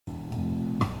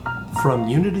From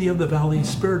Unity of the Valley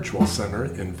Spiritual Center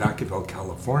in Vacaville,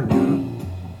 California.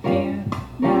 Here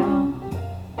now.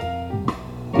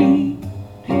 Be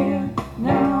here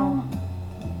now.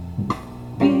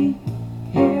 Be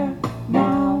here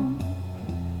now.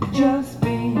 Just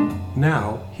be.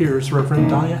 Now, here's Reverend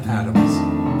Dahlia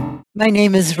Adams. My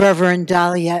name is Reverend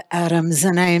Dahlia Adams,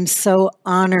 and I am so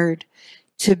honored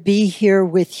to be here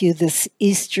with you this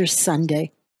Easter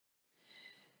Sunday.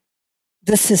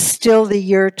 This is still the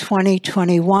year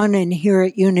 2021, and here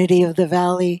at Unity of the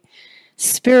Valley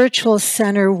Spiritual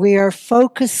Center, we are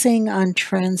focusing on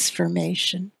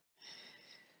transformation.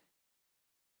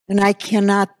 And I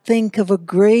cannot think of a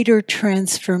greater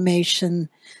transformation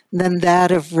than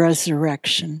that of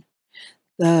resurrection,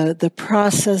 the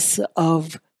process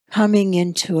of coming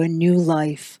into a new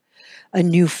life, a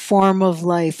new form of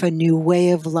life, a new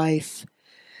way of life,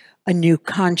 a new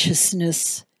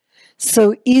consciousness.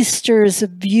 So Easter is a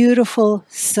beautiful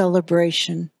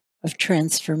celebration of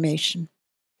transformation.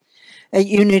 At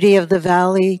Unity of the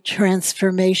Valley,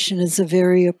 transformation is a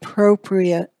very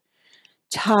appropriate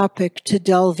topic to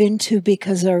delve into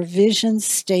because our vision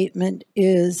statement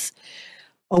is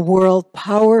a world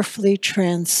powerfully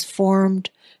transformed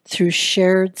through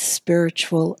shared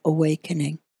spiritual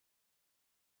awakening.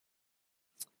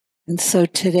 And so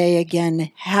today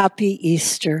again, happy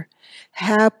Easter,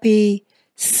 happy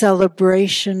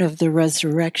celebration of the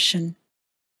resurrection,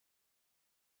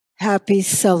 happy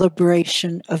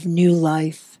celebration of new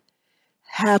life,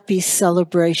 happy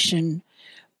celebration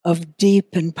of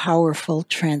deep and powerful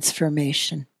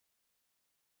transformation.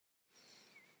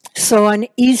 So on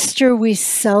Easter, we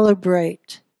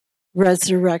celebrate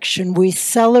resurrection. We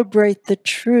celebrate the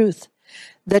truth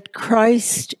that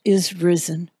Christ is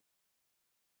risen.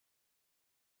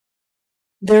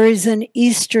 There is an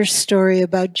Easter story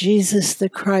about Jesus the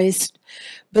Christ,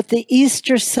 but the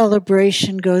Easter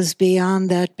celebration goes beyond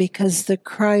that because the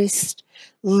Christ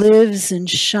lives and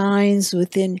shines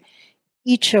within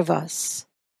each of us.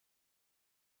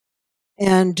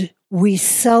 And we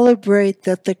celebrate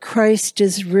that the Christ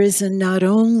is risen not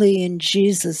only in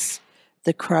Jesus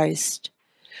the Christ,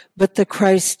 but the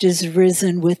Christ is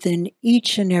risen within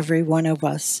each and every one of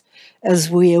us as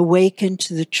we awaken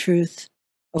to the truth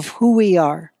of who we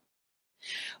are.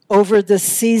 Over the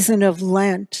season of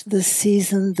Lent, the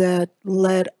season that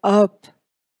led up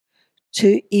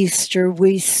to Easter,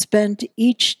 we spent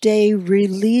each day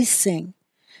releasing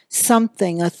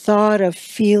something, a thought, a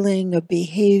feeling, a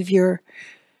behavior,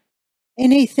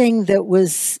 anything that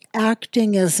was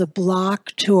acting as a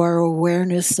block to our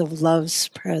awareness of love's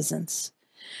presence.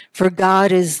 For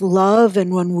God is love,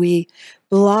 and when we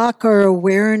block our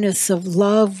awareness of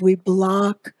love, we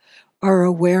block our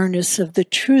awareness of the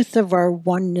truth of our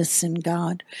oneness in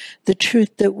God, the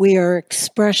truth that we are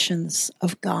expressions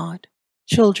of God,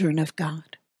 children of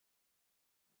God.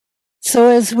 So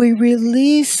as we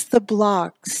release the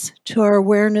blocks to our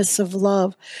awareness of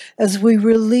love, as we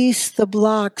release the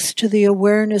blocks to the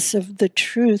awareness of the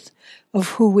truth of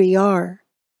who we are,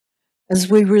 as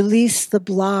we release the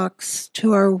blocks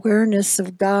to our awareness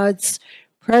of God's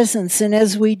presence, and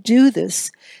as we do this,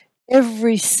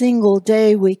 every single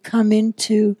day we come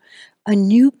into a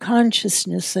new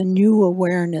consciousness, a new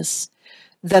awareness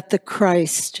that the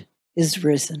Christ is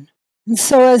risen. And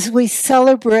so as we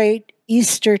celebrate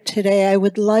Easter today, I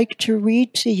would like to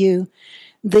read to you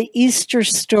the Easter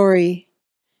story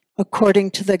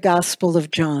according to the Gospel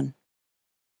of John.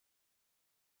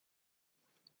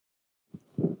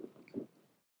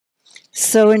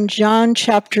 So in John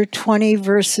chapter 20,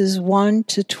 verses 1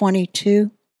 to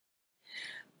 22,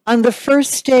 on the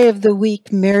first day of the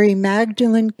week, Mary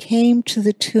Magdalene came to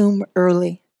the tomb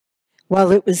early,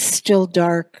 while it was still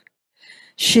dark.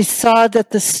 She saw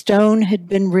that the stone had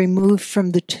been removed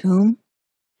from the tomb.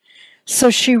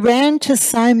 So she ran to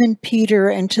Simon Peter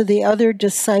and to the other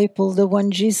disciple, the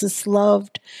one Jesus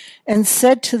loved, and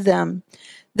said to them,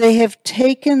 "They have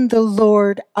taken the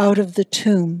Lord out of the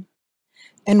tomb,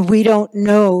 and we don't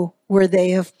know where they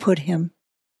have put him."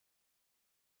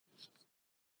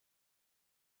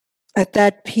 At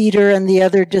that, Peter and the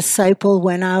other disciple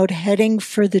went out, heading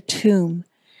for the tomb.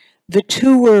 The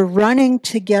two were running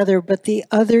together, but the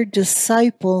other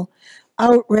disciple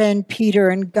outran Peter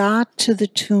and got to the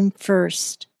tomb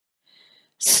first.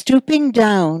 Stooping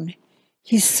down,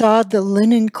 he saw the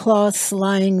linen cloths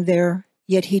lying there,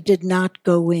 yet he did not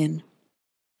go in.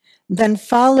 Then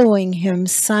following him,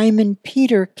 Simon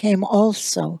Peter came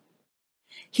also.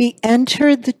 He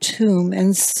entered the tomb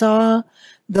and saw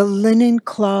the linen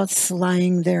cloths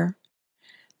lying there.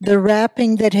 The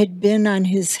wrapping that had been on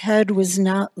his head was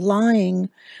not lying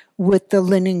with the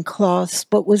linen cloths,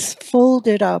 but was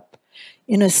folded up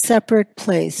in a separate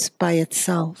place by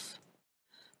itself.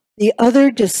 The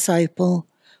other disciple,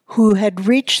 who had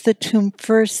reached the tomb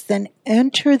first, then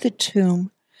entered the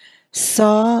tomb,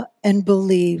 saw and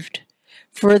believed,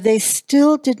 for they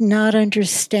still did not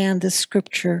understand the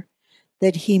scripture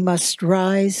that he must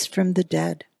rise from the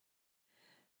dead.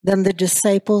 Then the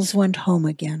disciples went home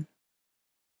again.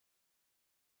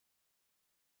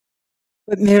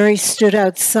 But Mary stood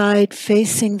outside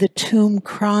facing the tomb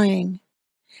crying.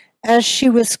 As she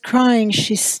was crying,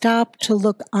 she stopped to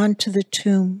look onto the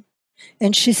tomb,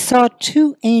 and she saw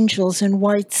two angels in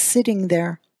white sitting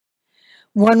there.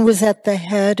 One was at the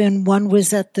head and one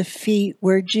was at the feet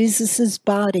where Jesus'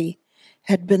 body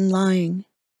had been lying.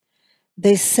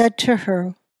 They said to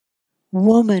her,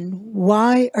 "Woman,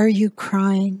 why are you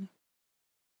crying?"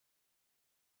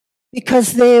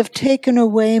 "Because they have taken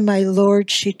away my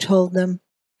Lord," she told them,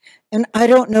 "and I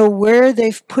don't know where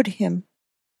they've put him."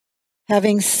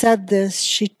 Having said this,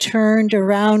 she turned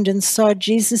around and saw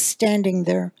Jesus standing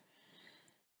there,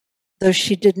 though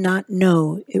she did not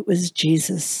know it was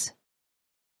Jesus.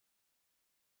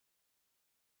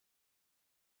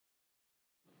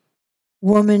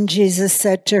 "Woman," Jesus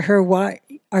said to her, "why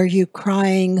are you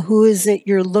crying? Who is it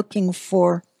you're looking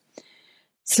for?"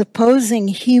 Supposing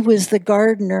he was the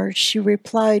gardener, she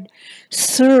replied,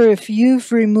 "Sir, if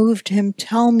you've removed him,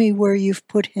 tell me where you've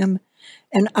put him,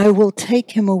 and I will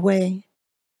take him away."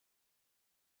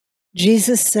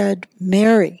 Jesus said,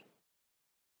 "Mary."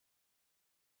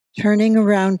 Turning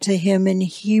around to him in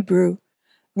Hebrew,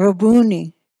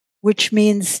 Rabboni, which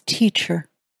means teacher.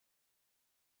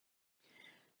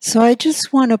 So I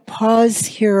just want to pause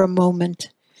here a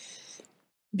moment,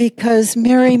 because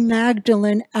Mary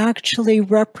Magdalene actually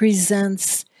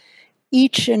represents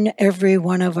each and every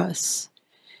one of us.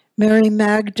 Mary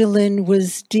Magdalene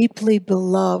was deeply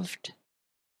beloved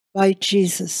by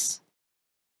Jesus.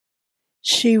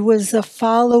 She was a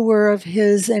follower of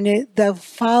his, and the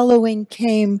following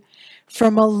came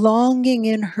from a longing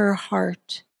in her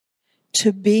heart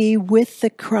to be with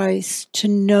the Christ, to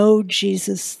know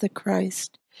Jesus the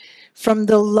Christ, from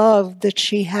the love that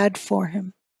she had for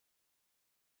him.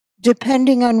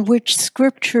 Depending on which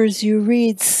scriptures you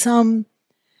read, some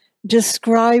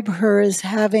describe her as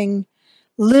having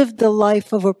lived the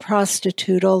life of a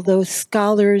prostitute, although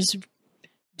scholars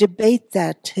debate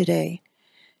that today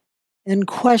and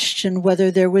question whether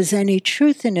there was any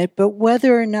truth in it. But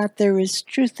whether or not there is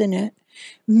truth in it,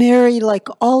 Mary, like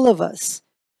all of us,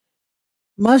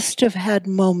 must have had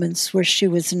moments where she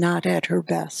was not at her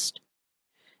best.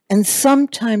 And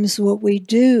sometimes what we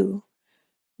do,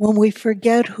 when we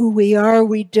forget who we are,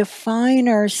 we define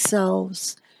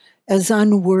ourselves as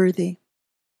unworthy,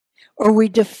 or we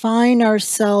define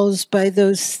ourselves by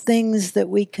those things that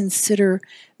we consider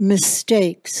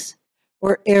mistakes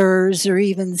or errors or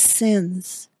even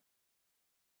sins.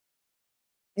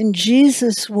 And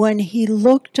Jesus, when he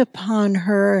looked upon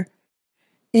her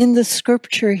in the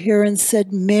scripture here and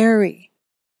said, "Mary,"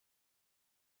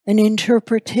 an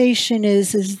interpretation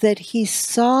is that he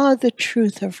saw the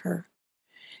truth of her.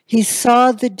 He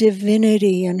saw the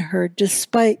divinity in her,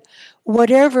 despite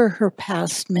whatever her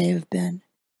past may have been.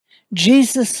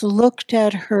 Jesus looked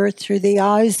at her through the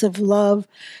eyes of love,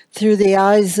 through the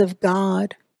eyes of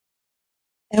God.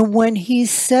 And when he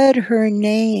said her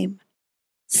name,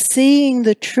 seeing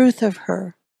the truth of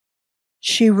her,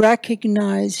 she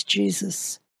recognized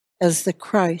Jesus as the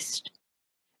Christ,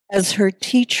 as her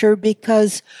teacher,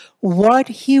 because what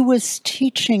he was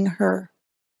teaching her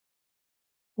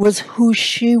was who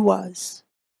she was,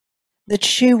 that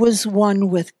she was one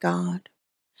with God,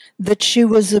 that she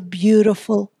was a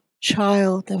beautiful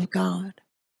child of God.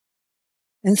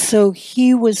 And so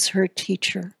he was her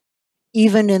teacher,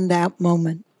 even in that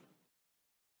moment.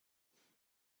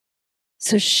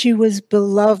 So she was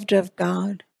beloved of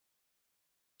God.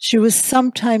 She was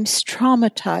sometimes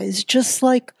traumatized, just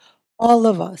like all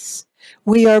of us.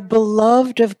 We are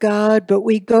beloved of God, but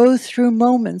we go through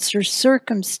moments or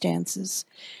circumstances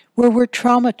where we're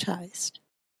traumatized,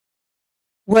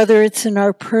 whether it's in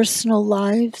our personal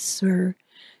lives or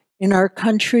in our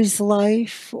country's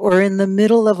life or in the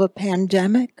middle of a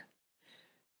pandemic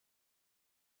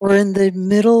or in the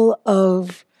middle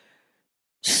of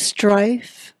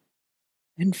strife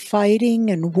and fighting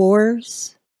and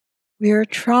wars. We are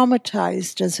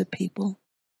traumatized as a people.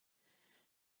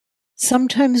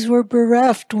 Sometimes we're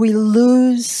bereft. We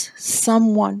lose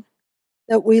someone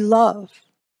that we love,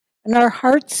 and our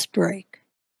hearts break.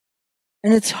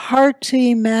 And it's hard to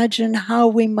imagine how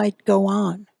we might go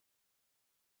on.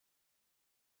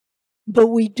 But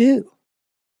we do.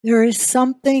 There is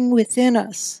something within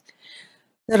us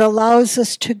that allows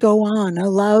us to go on,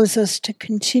 allows us to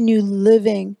continue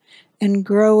living and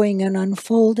growing and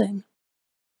unfolding.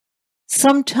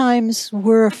 Sometimes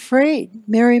we're afraid.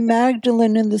 Mary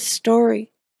Magdalene in the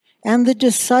story and the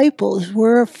disciples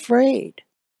were afraid.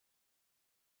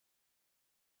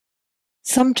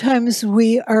 Sometimes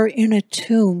we are in a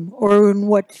tomb or in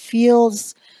what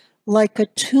feels like a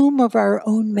tomb of our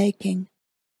own making.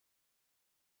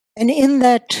 And in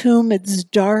that tomb, it's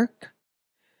dark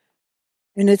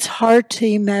and it's hard to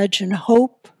imagine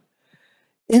hope.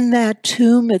 In that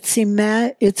tomb,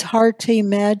 it's hard to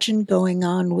imagine going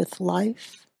on with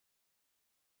life.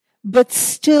 But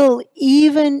still,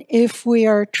 even if we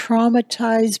are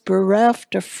traumatized,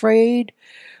 bereft, afraid,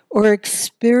 or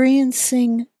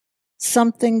experiencing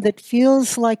something that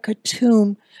feels like a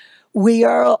tomb, we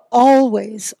are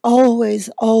always, always,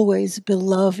 always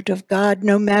beloved of God,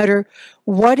 no matter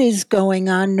what is going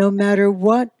on, no matter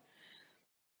what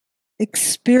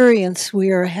experience we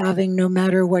are having, no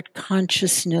matter what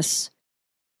consciousness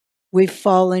we've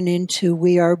fallen into.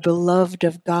 We are beloved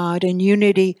of God. In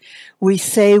unity, we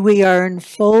say we are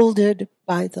enfolded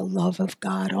by the love of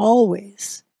God,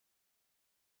 always.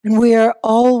 And we are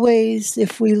always,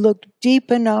 if we look deep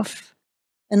enough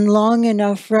and long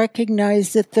enough,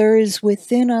 recognize that there is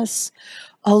within us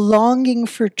a longing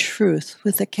for truth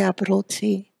with a capital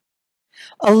T.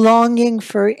 A longing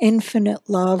for infinite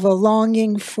love, a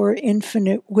longing for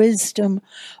infinite wisdom,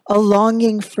 a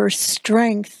longing for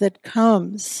strength that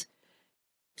comes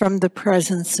from the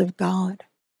presence of God.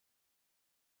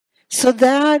 So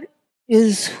that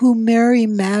is who Mary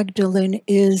Magdalene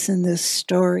is in this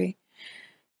story.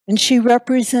 And she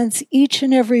represents each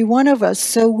and every one of us.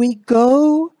 So we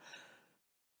go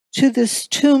to this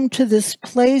tomb, to this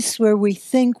place where we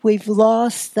think we've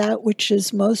lost that which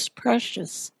is most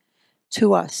precious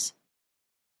to us.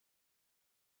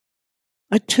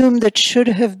 A tomb that should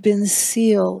have been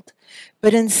sealed,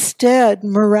 but instead,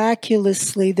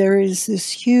 miraculously, there is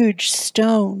this huge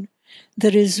stone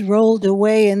that is rolled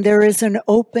away and there is an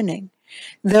opening.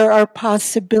 There are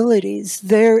possibilities.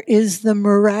 There is the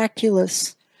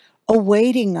miraculous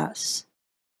awaiting us.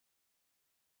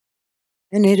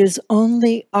 And it is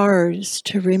only ours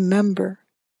to remember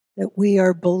that we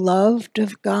are beloved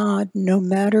of God no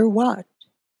matter what.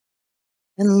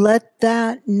 And let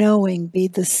that knowing be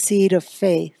the seed of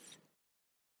faith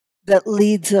that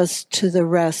leads us to the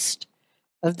rest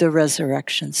of the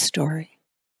resurrection story.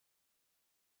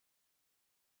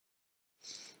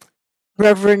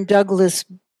 Reverend Douglas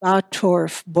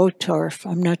Botorf,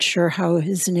 I'm not sure how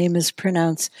his name is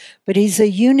pronounced, but he's a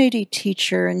unity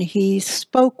teacher, and he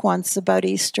spoke once about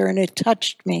Easter, and it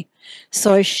touched me.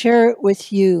 So I share it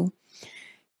with you.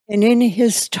 And in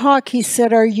his talk, he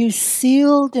said, "Are you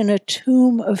sealed in a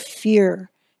tomb of fear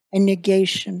and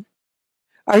negation?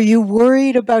 Are you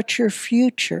worried about your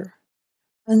future,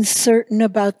 uncertain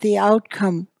about the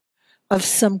outcome of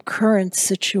some current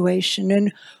situation?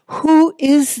 And who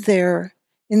is there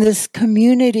in this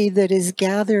community that is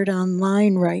gathered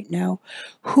online right now?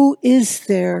 Who is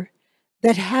there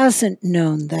that hasn't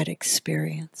known that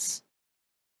experience?"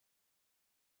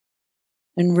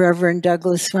 And Reverend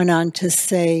Douglas went on to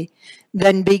say,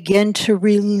 "Then begin to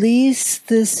release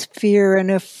this fear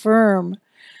and affirm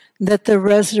that the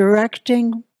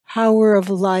resurrecting power of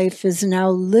life is now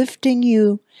lifting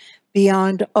you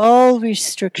beyond all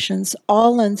restrictions,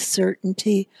 all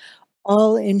uncertainty,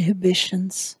 all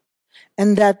inhibitions,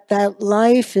 and that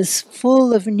life is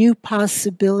full of new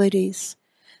possibilities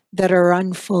that are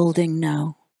unfolding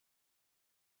now."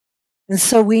 And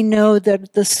so we know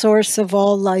that the source of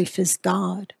all life is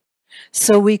God.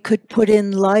 So we could put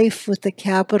in life with the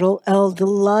capital L. The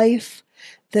life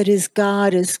that is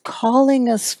God is calling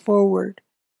us forward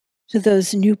to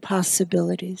those new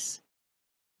possibilities,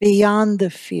 beyond the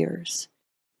fears,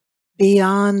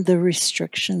 beyond the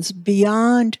restrictions,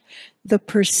 beyond the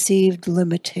perceived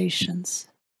limitations.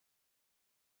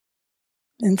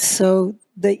 And so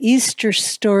the Easter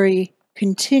story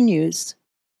continues.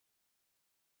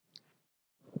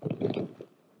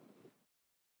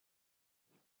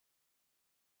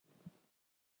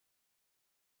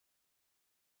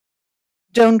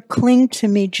 "Don't cling to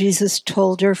me," Jesus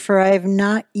told her, "for I have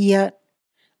not yet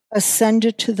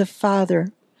ascended to the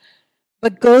Father.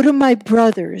 But go to my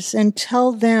brothers and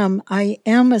tell them I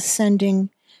am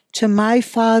ascending to my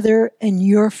Father and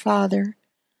your Father,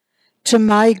 to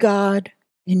my God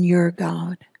and your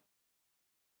God."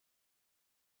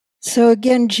 So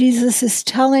again, Jesus is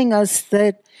telling us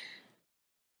that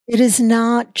it is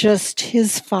not just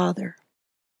his Father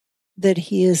that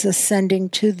he is ascending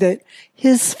to, that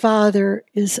his Father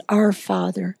is our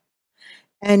Father.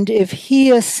 And if he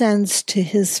ascends to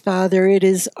his Father, it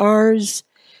is ours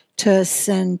to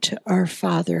ascend to our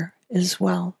Father as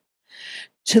well.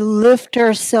 To lift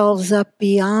ourselves up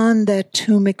beyond that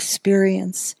tomb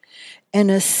experience and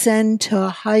ascend to a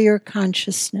higher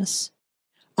consciousness,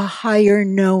 a higher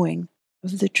knowing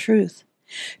of the truth.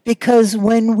 Because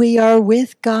when we are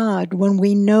with God, when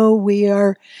we know we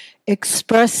are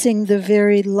expressing the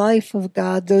very life of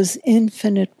God, those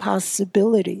infinite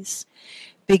possibilities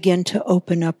begin to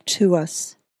open up to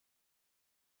us.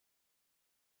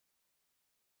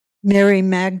 Mary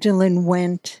Magdalene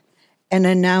went and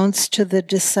announced to the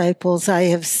disciples, "I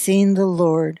have seen the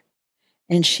Lord,"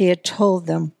 and she had told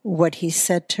them what he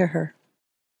said to her.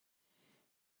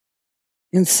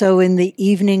 And so in the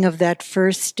evening of that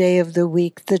first day of the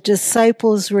week, the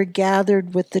disciples were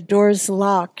gathered with the doors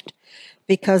locked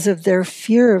because of their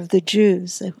fear of the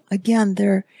Jews. Again,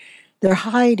 they're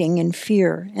hiding in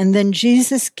fear. And then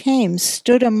Jesus came,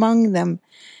 stood among them,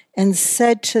 and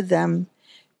said to them,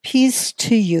 "Peace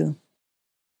to you."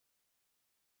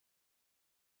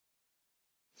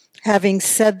 Having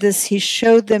said this, he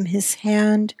showed them his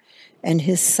hand and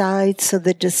his side, so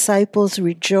the disciples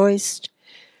rejoiced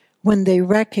when they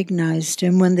recognized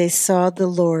him, when they saw the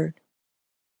Lord.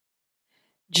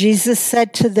 Jesus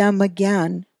said to them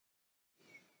again,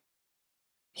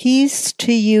 "Peace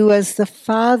to you, as the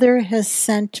Father has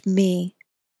sent me,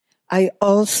 I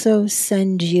also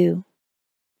send you."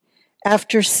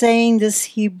 After saying this,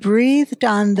 he breathed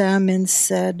on them and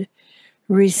said,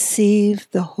 "Receive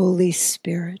the Holy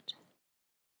Spirit."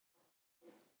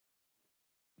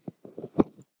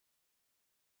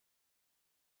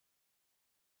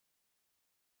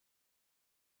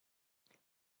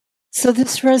 So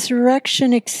this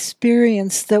resurrection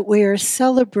experience that we are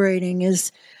celebrating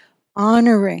is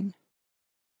honoring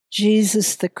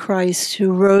Jesus the Christ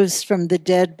who rose from the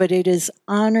dead, but it is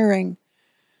honoring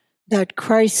that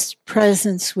Christ's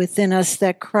presence within us,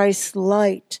 that Christ's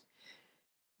light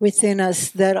within us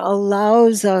that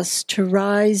allows us to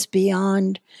rise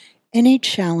beyond any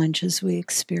challenges we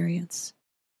experience.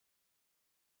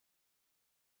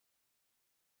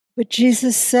 But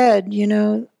Jesus said,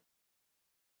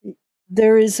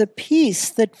 there is a peace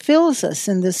that fills us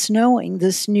in this knowing,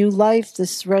 this new life,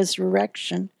 this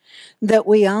resurrection that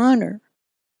we honor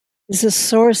is a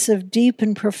source of deep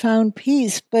and profound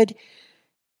peace, but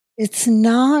it's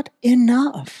not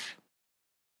enough.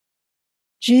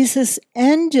 Jesus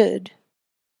ended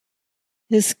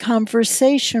his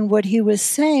conversation. What he was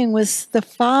saying was, the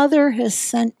Father has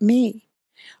sent me.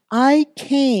 I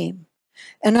came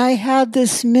and I had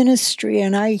this ministry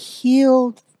and I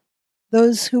healed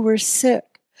those who were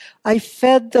sick. I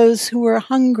fed those who were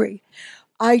hungry.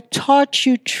 I taught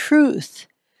you truth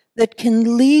that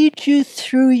can lead you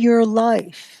through your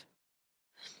life.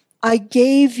 I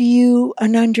gave you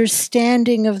an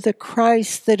understanding of the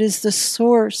Christ that is the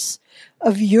source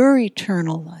of your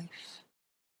eternal life.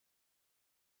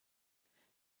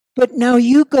 But now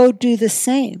you go do the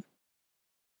same.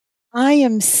 I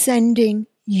am sending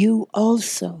you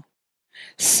also.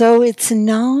 So it's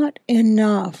not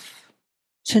enough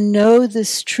to know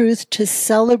this truth, to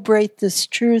celebrate this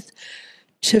truth,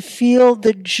 to feel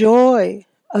the joy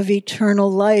of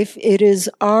eternal life. It is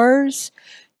ours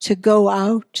to go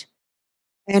out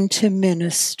and to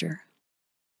minister.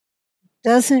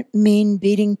 Doesn't mean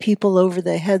beating people over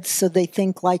the head so they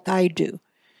think like I do.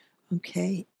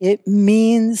 Okay? It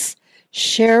means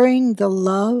sharing the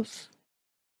love,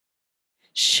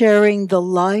 sharing the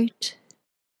light,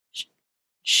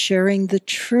 sharing the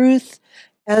truth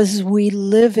as we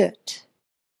live it,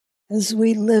 as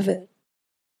we live it.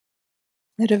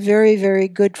 I had a very, very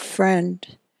good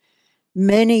friend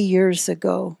many years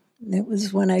ago. It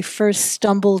was when I first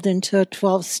stumbled into a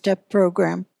 12-step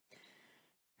program.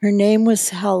 Her name was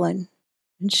Helen,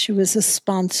 and she was a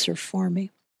sponsor for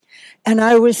me. And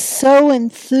I was so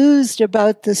enthused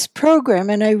about this program,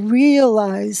 and I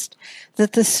realized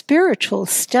that the spiritual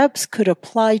steps could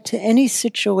apply to any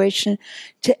situation,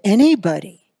 to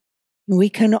anybody. We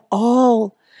can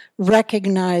all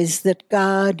recognize that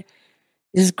God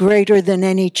is greater than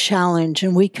any challenge,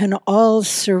 and we can all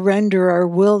surrender our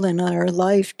will and our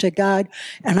life to God.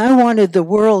 And I wanted the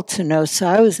world to know, so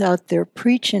I was out there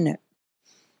preaching it.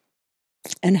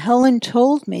 And Helen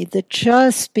told me that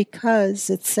just because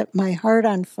it set my heart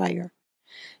on fire,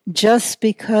 just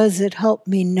because it helped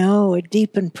me know a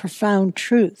deep and profound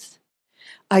truth,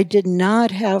 I did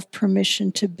not have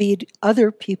permission to beat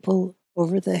other people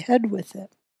over the head with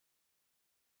it.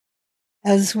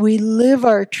 As we live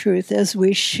our truth, as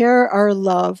we share our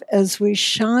love, as we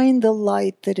shine the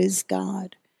light that is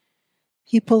God,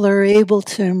 people are able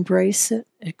to embrace it,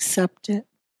 accept it,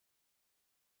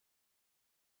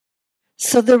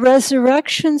 So the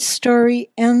resurrection story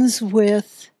ends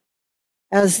with,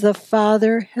 as the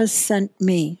Father has sent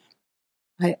me,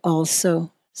 I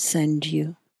also send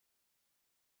you.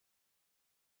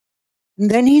 And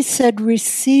then he said,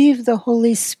 receive the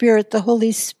Holy Spirit. The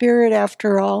Holy Spirit,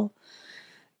 after all,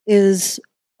 is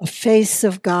a face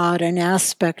of God, an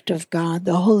aspect of God.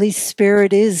 The Holy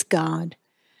Spirit is God.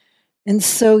 And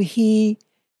so he,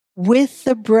 with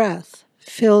the breath,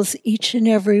 fills each and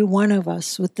every one of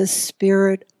us with the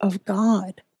Spirit of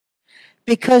God.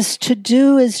 Because to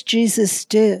do as Jesus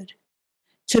did,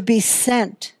 to be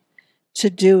sent to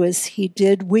do as he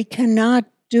did, we cannot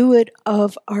do it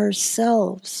of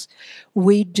ourselves.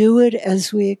 We do it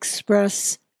as we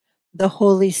express the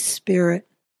Holy Spirit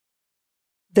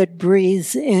that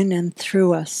breathes in and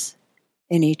through us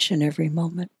in each and every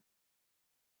moment.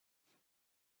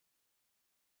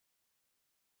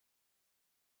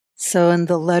 So in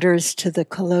the letters to the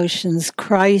Colossians,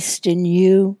 Christ in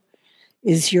you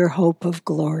is your hope of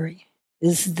glory,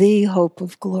 is the hope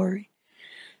of glory.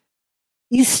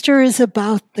 Easter is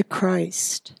about the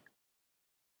Christ.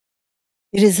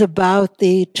 It is about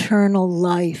the eternal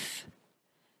life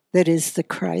that is the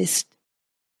Christ.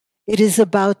 It is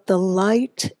about the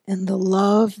light and the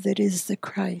love that is the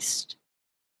Christ.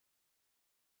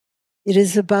 It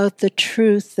is about the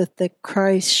truth that the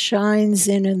Christ shines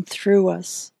in and through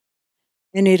us.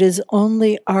 And it is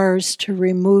only ours to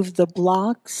remove the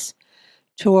blocks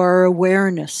to our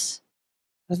awareness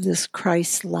of this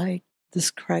Christ light,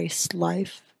 this Christ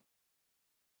life.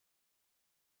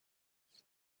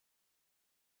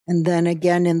 And then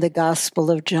again in the Gospel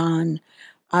of John,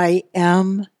 I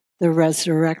am the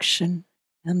resurrection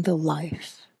and the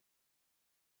life.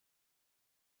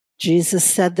 Jesus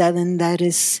said that, and that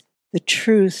is the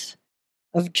truth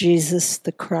of Jesus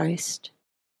the Christ.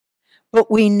 But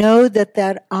we know that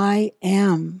that I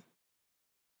am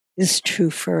is true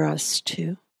for us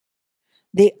too.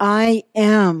 The I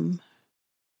am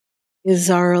is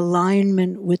our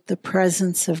alignment with the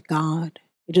presence of God.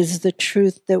 It is the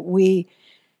truth that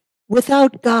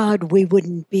without God, we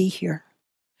wouldn't be here.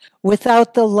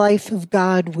 Without the life of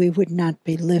God, we would not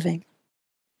be living.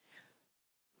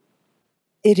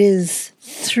 It is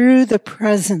through the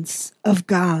presence of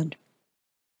God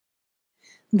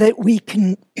that we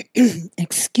can,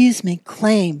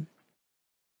 claim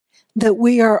that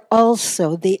we are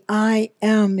also, the I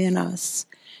am in us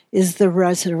is the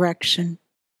resurrection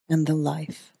and the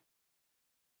life.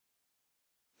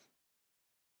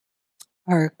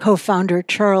 Our co-founder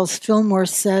Charles Fillmore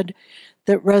said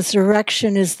that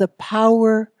resurrection is the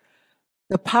power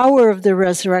of the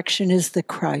resurrection is the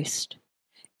Christ.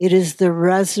 It is the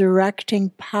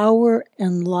resurrecting power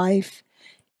and life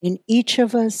in each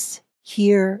of us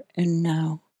here and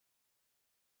now.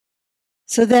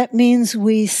 So that means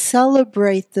we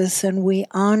celebrate this and we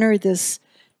honor this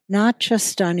not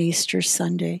just on Easter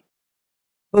Sunday,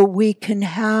 but we can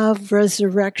have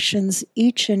resurrections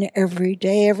each and every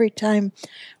day. Every time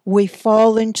we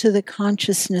fall into the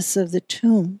consciousness of the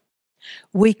tomb,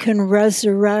 we can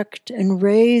resurrect and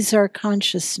raise our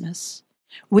consciousness.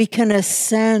 We can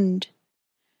ascend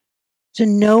to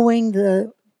knowing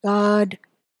the God,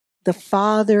 the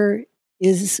Father,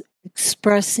 is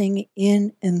expressing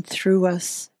in and through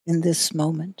us in this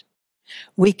moment.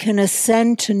 We can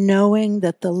ascend to knowing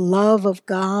that the love of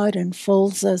God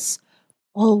enfolds us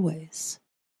always.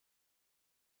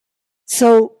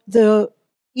 So the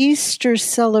Easter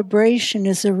celebration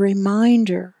is a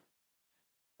reminder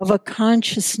of a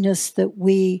consciousness that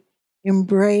we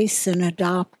embrace and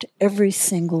adopt every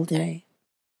single day.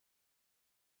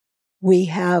 We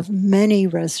have many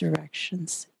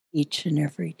resurrections each and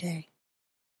every day.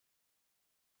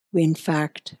 In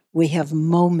fact, we have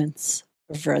moments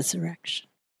of resurrection.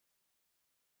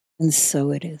 And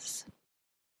so it is.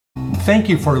 Thank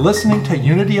you for listening to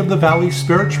Unity of the Valley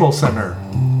Spiritual Center.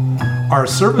 Our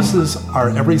services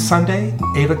are every Sunday,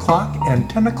 8 o'clock and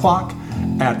 10 o'clock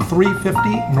at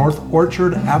 350 North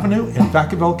Orchard Avenue in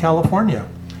Vacaville, California.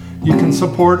 You can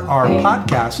support our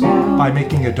podcast by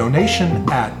making a donation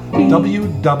at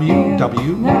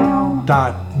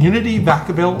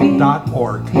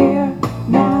www.unityvacaville.org. Here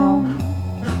now,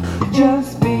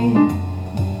 just be.